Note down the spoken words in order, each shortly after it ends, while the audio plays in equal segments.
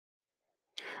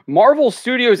Marvel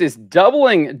Studios is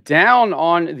doubling down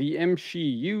on the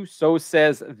MCU. So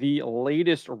says the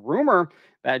latest rumor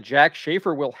that Jac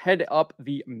Schaeffer will head up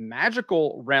the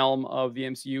magical realm of the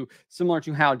MCU, similar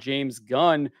to how James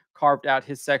Gunn carved out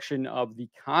his section of the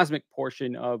cosmic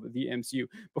portion of the MCU.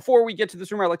 Before we get to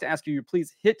this rumor, I'd like to ask you to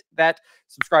please hit that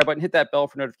subscribe button, hit that bell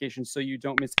for notifications so you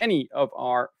don't miss any of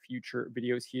our future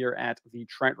videos here at the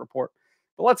Trent Report.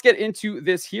 But let's get into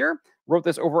this here. Wrote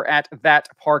this over at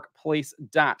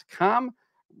thatparkplace.com.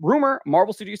 Rumor,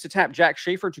 Marvel Studios to tap Jac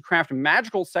Schaeffer to craft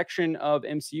magical section of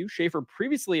MCU. Schaeffer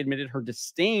previously admitted her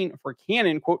disdain for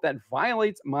canon, quote, that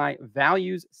violates my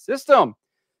values system.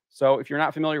 So if you're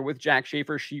not familiar with Jac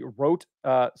Schaeffer, she wrote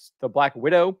the Black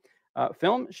Widow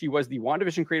film. She was the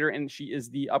WandaVision creator, and she is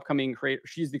the upcoming creator.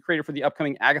 She's the creator for the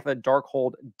upcoming Agatha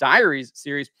Darkhold Diaries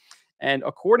series. And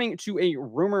according to a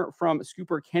rumor from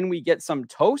Scooper, Can We Get Some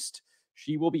Toast?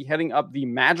 She will be heading up the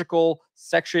magical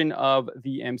section of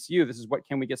the MCU. This is what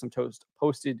Can We Get Some Toast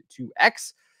posted to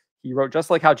X. He wrote, just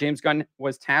like how James Gunn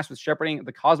was tasked with shepherding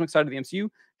the cosmic side of the MCU,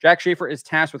 Jac Schaeffer is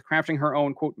tasked with crafting her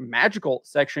own, quote, magical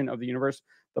section of the universe.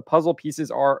 The puzzle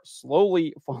pieces are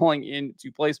slowly falling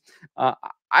into place.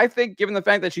 I think given the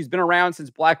fact that she's been around since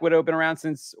Black Widow, been around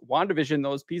since WandaVision,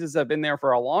 those pieces have been there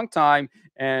for a long time,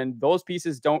 and those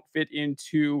pieces don't fit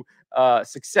into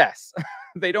success.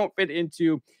 They don't fit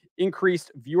into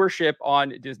increased viewership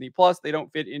on Disney Plus. They don't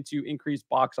fit into increased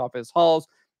box office hauls.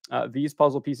 These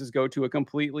puzzle pieces go to a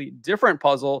completely different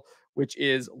puzzle, which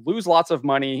is lose lots of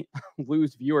money,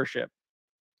 lose viewership.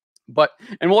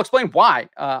 And we'll explain why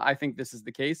I think this is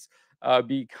the case,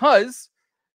 because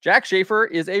Jac Schaeffer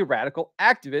is a radical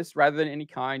activist rather than any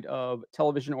kind of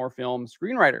television or film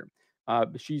screenwriter.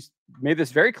 She's made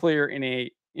this very clear in an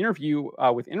interview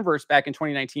with Inverse back in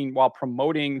 2019 while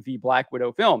promoting the Black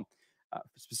Widow film.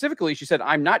 Specifically, she said,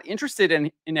 I'm not interested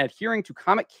in adhering to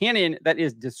comic canon that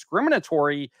is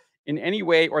discriminatory in any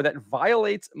way or that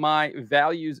violates my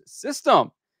values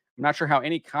system. I'm not sure how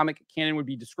any comic canon would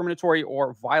be discriminatory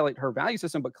or violate her value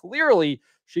system, but clearly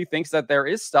she thinks that there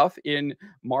is stuff in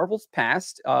Marvel's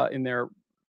past, in their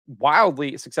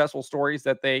wildly successful stories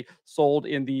that they sold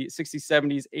in the 60s,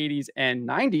 70s, 80s, and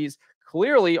 90s,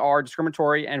 clearly are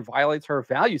discriminatory and violates her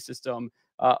value system.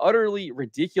 Utterly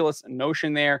ridiculous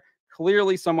notion there.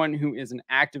 Clearly someone who is an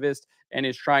activist and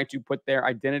is trying to put their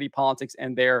identity politics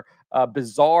and their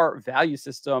bizarre value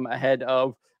system ahead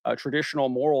of traditional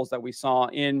morals that we saw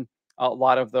in a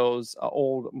lot of those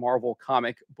old Marvel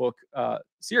comic book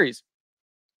series.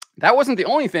 That wasn't the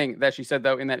only thing that she said,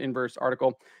 though, in that Inverse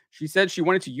article. She said she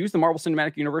wanted to use the Marvel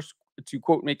Cinematic Universe to,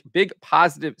 quote, make big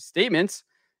positive statements.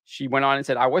 She went on and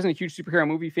said, I wasn't a huge superhero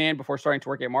movie fan before starting to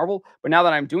work at Marvel, but now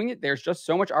that I'm doing it, there's just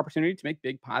so much opportunity to make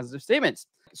big positive statements.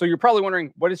 So you're probably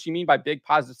wondering, what does she mean by big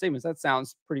positive statements? That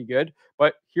sounds pretty good,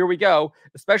 but here we go.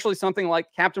 Especially something like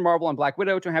Captain Marvel and Black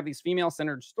Widow to have these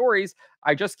female-centered stories.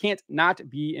 I just can't not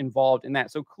be involved in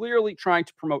that. So clearly trying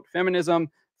to promote feminism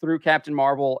through Captain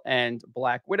Marvel and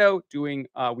Black Widow.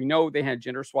 We know they had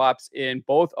gender swaps in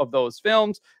both of those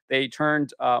films. They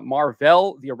turned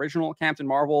Marvel, the original Captain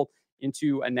Marvel,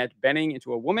 into Annette Bening,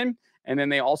 into a woman. And then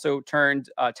they also turned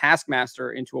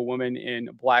Taskmaster into a woman in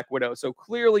Black Widow. So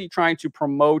clearly trying to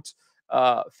promote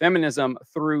feminism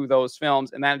through those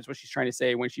films. And that is what she's trying to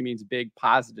say when she means big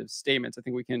positive statements. I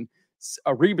think we can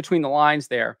read between the lines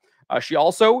there. She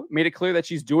also made it clear that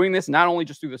she's doing this not only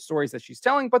just through the stories that she's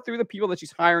telling, but through the people that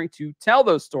she's hiring to tell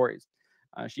those stories.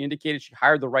 She indicated she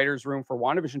hired the writer's room for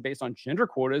WandaVision based on gender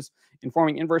quotas,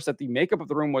 informing Inverse that the makeup of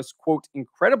the room was, quote,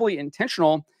 incredibly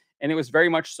intentional, and it was very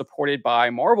much supported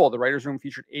by Marvel. The writer's room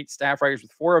featured 8 staff writers,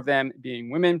 with 4 of them being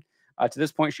women. To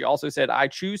this point, she also said, I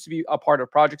choose to be a part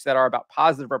of projects that are about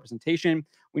positive representation.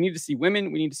 We need to see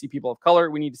women. We need to see people of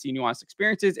color. We need to see nuanced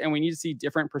experiences, and we need to see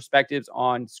different perspectives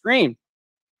on screen.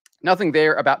 Nothing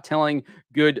there about telling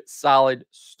good, solid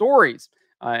stories.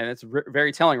 And it's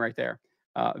very telling right there.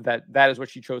 That is what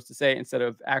she chose to say, instead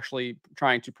of actually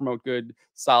trying to promote good,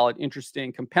 solid,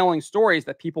 interesting, compelling stories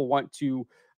that people want to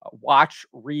watch,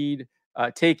 read,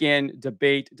 take in,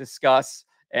 debate, discuss,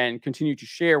 and continue to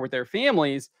share with their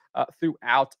families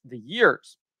throughout the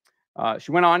years.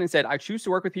 She went on and said, I choose to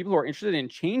work with people who are interested in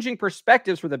changing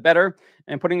perspectives for the better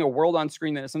and putting a world on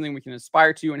screen that is something we can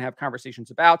aspire to and have conversations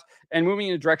about, and moving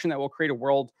in a direction that will create a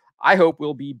world I hope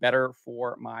will be better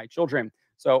for my children.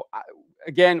 So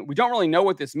again, we don't really know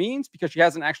what this means because she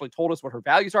hasn't actually told us what her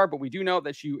values are, but we do know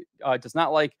that she does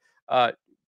not like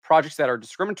projects that are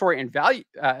discriminatory and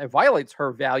violates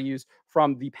her values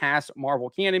from the past Marvel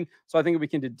canon. So I think we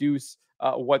can deduce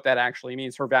what that actually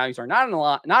means. Her values are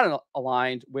not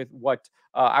aligned with what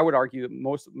I would argue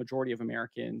the majority of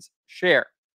Americans share.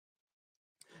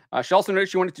 She also noted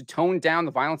she wanted to tone down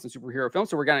the violence in superhero films.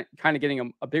 So we're kind of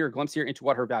getting a bigger glimpse here into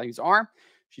what her values are.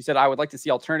 She said, I would like to see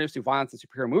alternatives to violence in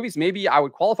superhero movies. Maybe I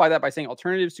would qualify that by saying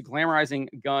alternatives to glamorizing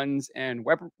guns and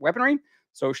weaponry.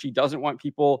 So she doesn't want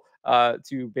people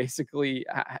to basically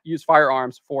use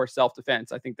firearms for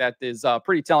self-defense. I think that is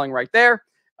pretty telling right there.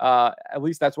 At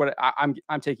least that's what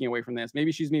I'm taking away from this.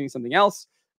 Maybe she's meaning something else,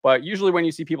 but usually when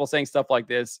you see people saying stuff like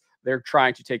this, they're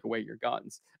trying to take away your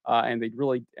guns, and they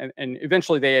really and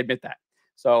eventually they admit that.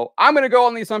 So I'm going to go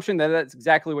on the assumption that that's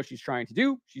exactly what she's trying to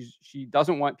do. She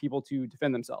doesn't want people to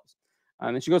defend themselves.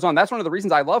 And then she goes on, that's one of the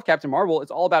reasons I love Captain Marvel.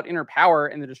 It's all about inner power,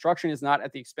 and the destruction is not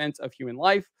at the expense of human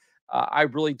life. I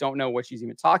really don't know what she's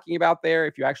even talking about there.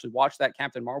 If you actually watch that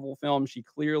Captain Marvel film, she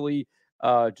clearly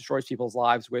destroys people's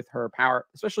lives with her power,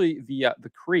 especially the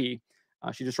Kree.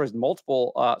 She destroys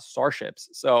multiple starships.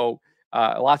 So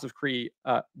lots of Kree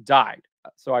died.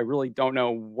 So I really don't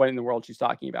know what in the world she's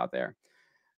talking about there.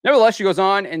 Nevertheless, she goes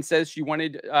on and says she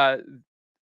wanted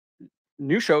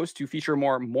new shows to feature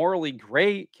more morally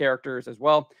gray characters as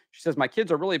well. She says, my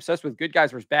kids are really obsessed with good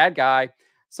guys versus bad guy.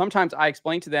 Sometimes I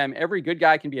explain to them every good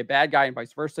guy can be a bad guy and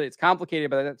vice versa. It's complicated,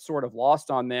 but that's sort of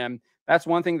lost on them. That's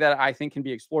one thing that I think can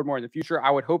be explored more in the future.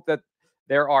 I would hope that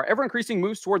there are ever increasing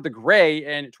moves toward the gray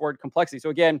and toward complexity.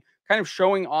 So again, kind of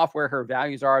showing off where her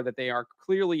values are, that they are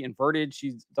clearly inverted.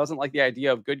 She doesn't like the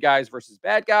idea of good guys versus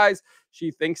bad guys.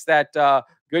 She thinks that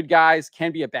good guys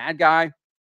can be a bad guy,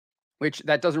 which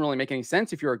that doesn't really make any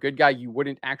sense. If you're a good guy, you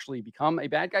wouldn't actually become a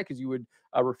bad guy because you would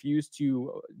refuse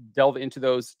to delve into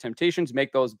those temptations,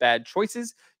 make those bad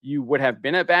choices. You would have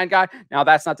been a bad guy. Now,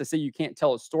 that's not to say you can't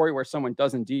tell a story where someone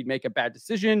does indeed make a bad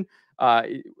decision,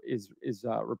 is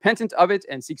repentant of it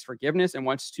and seeks forgiveness and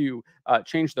wants to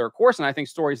change their course. And I think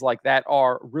stories like that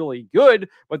are really good.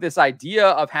 But this idea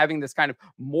of having this kind of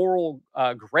moral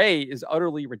gray is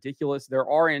utterly ridiculous. There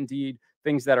are indeed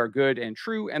things that are good and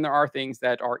true, and there are things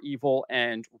that are evil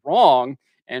and wrong.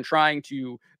 And trying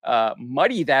to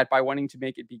muddy that by wanting to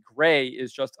make it be gray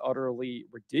is just utterly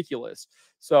ridiculous.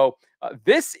 So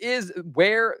this is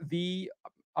where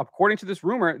according to this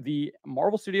rumor, the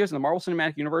Marvel Studios and the Marvel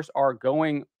Cinematic Universe are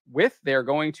going with. They're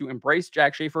going to embrace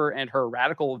Jac Schaeffer and her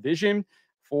radical vision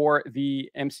for the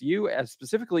MCU, as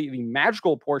specifically the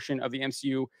magical portion of the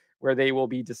MCU, where they will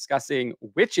be discussing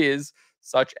witches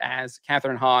such as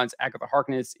Catherine Hahn's Agatha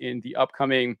Harkness in the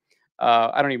upcoming,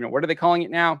 I don't even know, what are they calling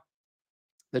it now?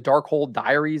 The Darkhold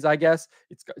Diaries, I guess.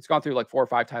 It's gone through like 4 or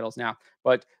 5 titles now,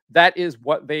 but that is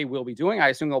what they will be doing. I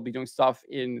assume they'll be doing stuff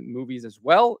in movies as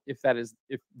well, if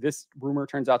this rumor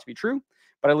turns out to be true.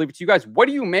 But I leave it to you guys. What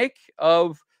do you make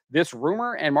of this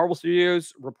rumor and Marvel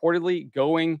Studios reportedly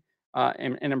going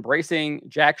and embracing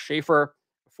Jac Schaeffer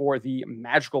for the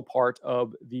magical part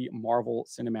of the Marvel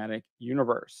Cinematic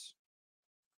Universe?